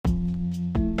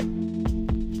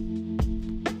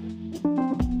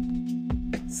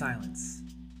silence.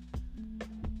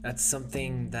 That's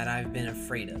something that I've been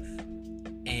afraid of.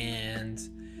 And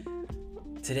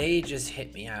today it just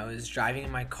hit me. I was driving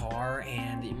in my car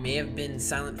and it may have been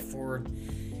silent for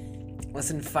less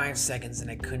than 5 seconds and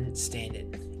I couldn't stand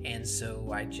it. And so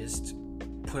I just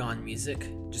put on music,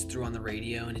 just threw on the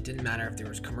radio, and it didn't matter if there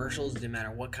was commercials, it didn't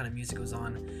matter what kind of music was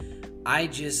on. I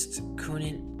just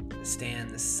couldn't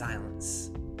stand the silence.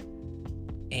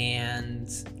 And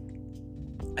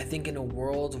I think in a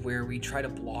world where we try to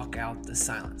block out the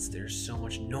silence, there's so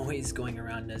much noise going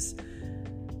around us,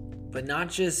 but not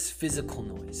just physical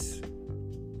noise,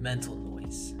 mental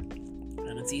noise.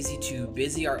 And it's easy to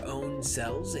busy our own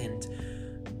selves and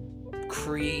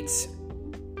create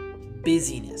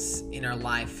busyness in our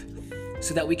life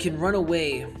so that we can run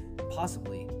away,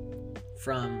 possibly,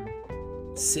 from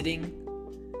sitting,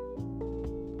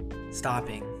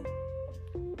 stopping,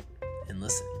 and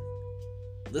listening.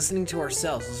 Listening to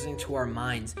ourselves, listening to our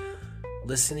minds,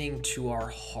 listening to our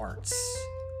hearts.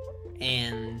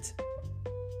 And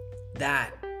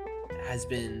that has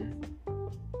been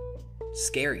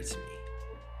scary to me.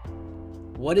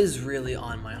 What is really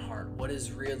on my heart? What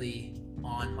is really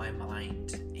on my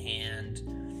mind?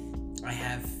 And I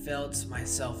have felt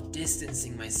myself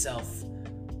distancing myself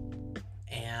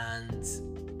and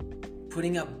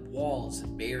putting up walls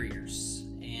and barriers.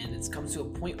 And it's come to a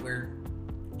point where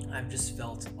I've just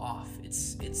felt off.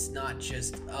 It's not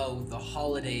just, the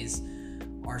holidays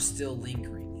are still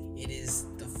lingering. It is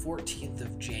the 14th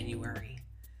of January.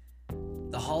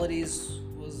 The holidays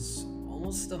was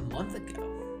almost a month ago.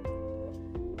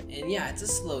 And yeah, it's a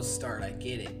slow start, I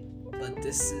get it. But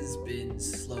this has been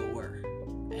slower.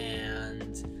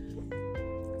 And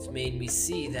it's made me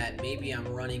see that maybe I'm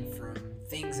running from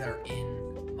things that are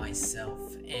in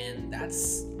myself. And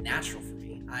that's natural for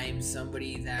me. I am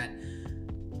somebody that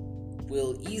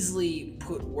will easily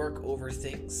put work over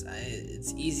things.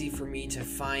 It's easy for me to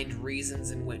find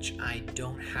reasons in which I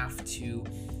don't have to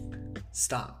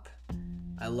stop.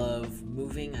 I love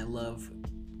moving, I love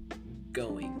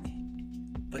going.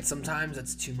 But sometimes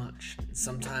that's too much.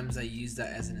 Sometimes I use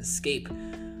that as an escape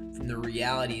from the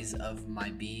realities of my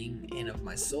being and of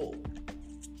my soul.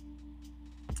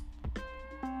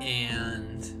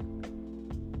 And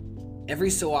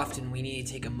every so often we need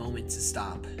to take a moment to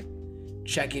stop,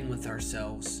 check in with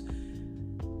ourselves,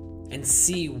 and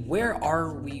see where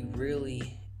are we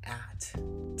really at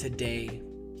today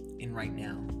and right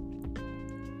now.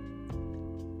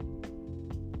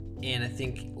 And I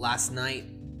think last night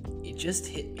it just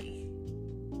hit me.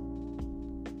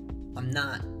 I'm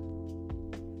not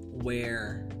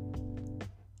where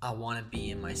I want to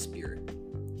be in my spirit.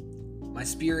 My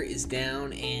spirit is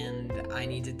down and I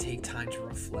need to take time to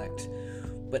reflect.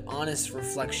 But honest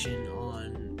reflection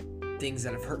on things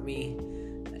that have hurt me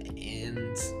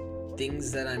and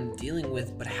things that I'm dealing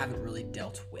with but haven't really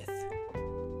dealt with.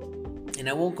 And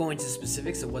I won't go into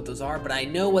specifics of what those are, but I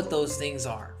know what those things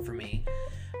are for me.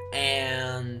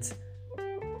 And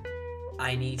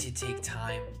I need to take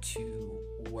time to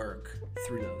work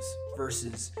through those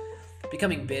versus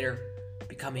becoming bitter,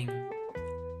 becoming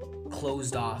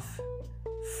closed off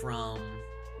from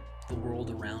the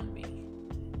world around me.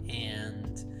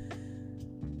 And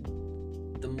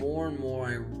the more and more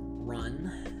I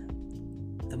run,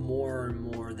 the more and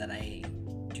more that I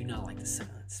do not like the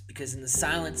silence. Because in the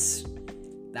silence,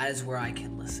 that is where I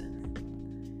can listen.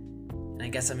 And I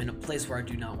guess I'm in a place where I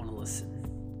do not want to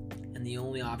listen. And the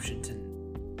only option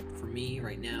for me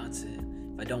right now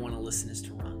if I don't want to listen, is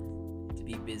to run, to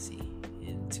be busy,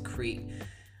 and to create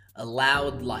a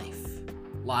loud life.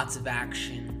 Lots of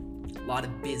action, a lot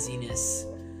of busyness.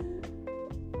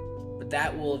 But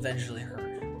that will eventually hurt.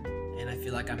 And I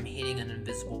feel like I'm hitting an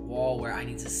invisible wall where I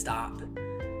need to stop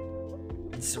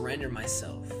and surrender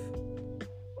myself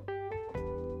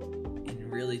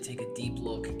and really take a deep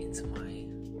look into my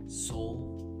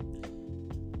soul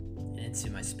and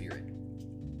into my spirit.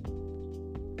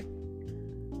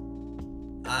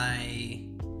 I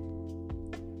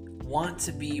want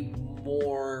to be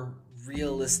more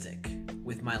realistic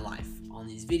with my life on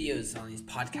these videos, on these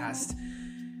podcasts,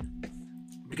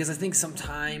 because I think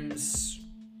sometimes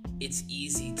it's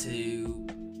easy to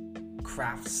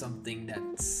craft something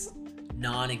that's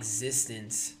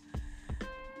non-existent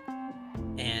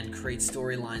and create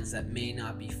storylines that may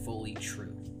not be fully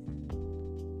true.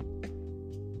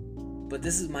 But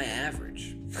this is my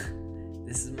average.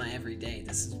 This is my everyday.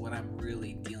 This is what I'm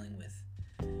really dealing with.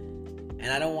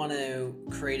 And I don't want to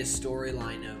create a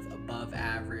storyline of above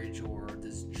average or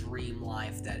this dream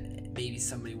life that maybe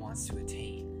somebody wants to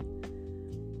attain.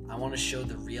 I want to show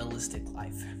the realistic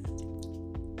life,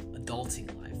 adulting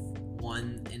life,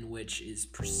 one in which is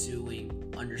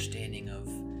pursuing understanding of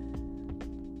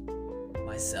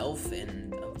myself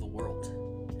and of the world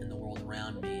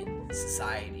around me, and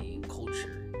society and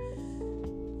culture.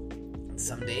 And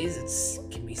some days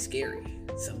it can be scary.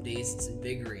 Some days it's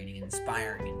invigorating and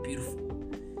inspiring and beautiful.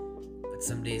 But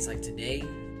some days like today,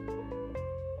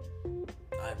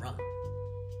 I run.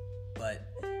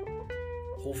 But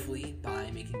hopefully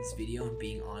by making this video and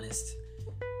being honest,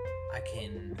 I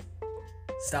can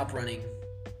stop running,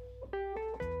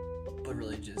 but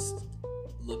really just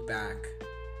look back,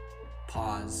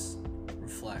 pause,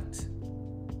 reflect,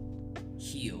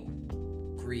 heal,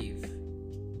 grieve,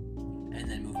 and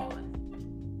then move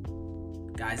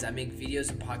on. Guys, I make videos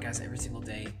and podcasts every single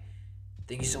day.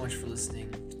 Thank you so much for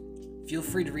listening. Feel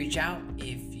free to reach out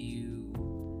if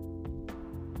you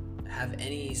have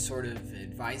any sort of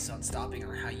advice on stopping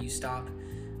or how you stop.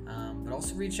 But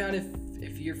also reach out if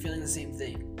you're feeling the same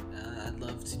thing. I'd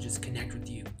love to just connect with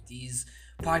you. These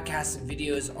podcasts and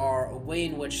videos are a way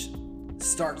in which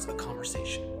starts a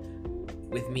conversation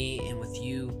with me and with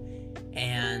you.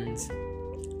 And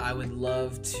I would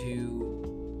love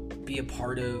to be a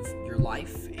part of your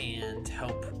life and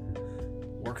help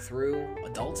work through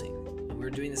adulting. And we're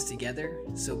doing this together,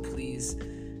 so please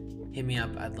hit me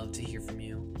up. I'd love to hear from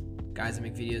you. Guys, I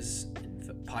make videos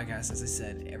and podcasts, as I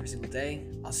said, every single day.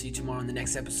 I'll see you tomorrow in the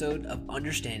next episode of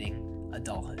Understanding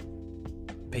Adulthood.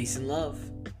 Peace and love.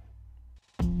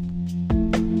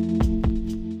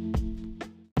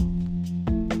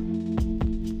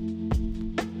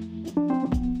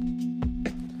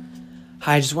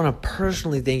 Hi, I just want to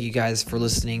personally thank you guys for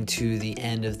listening to the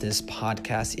end of this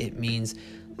podcast. It means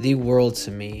the world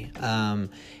to me.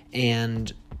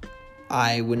 And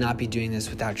I would not be doing this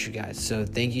without you guys. So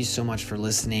thank you so much for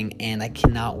listening. And I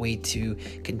cannot wait to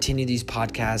continue these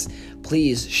podcasts.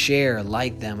 Please share,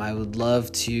 like them. I would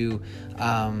love to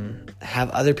have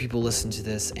other people listen to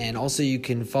this. And also you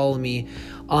can follow me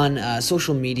on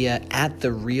social media at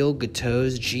The Real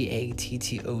Gattozz,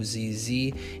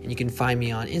 GATTOZZ. And you can find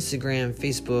me on Instagram,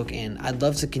 Facebook. And I'd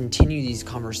love to continue these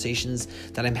conversations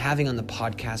that I'm having on the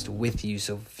podcast with you.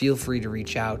 So feel free to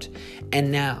reach out. And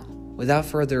now, without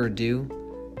further ado,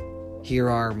 here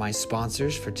are my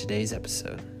sponsors for today's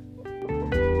episode.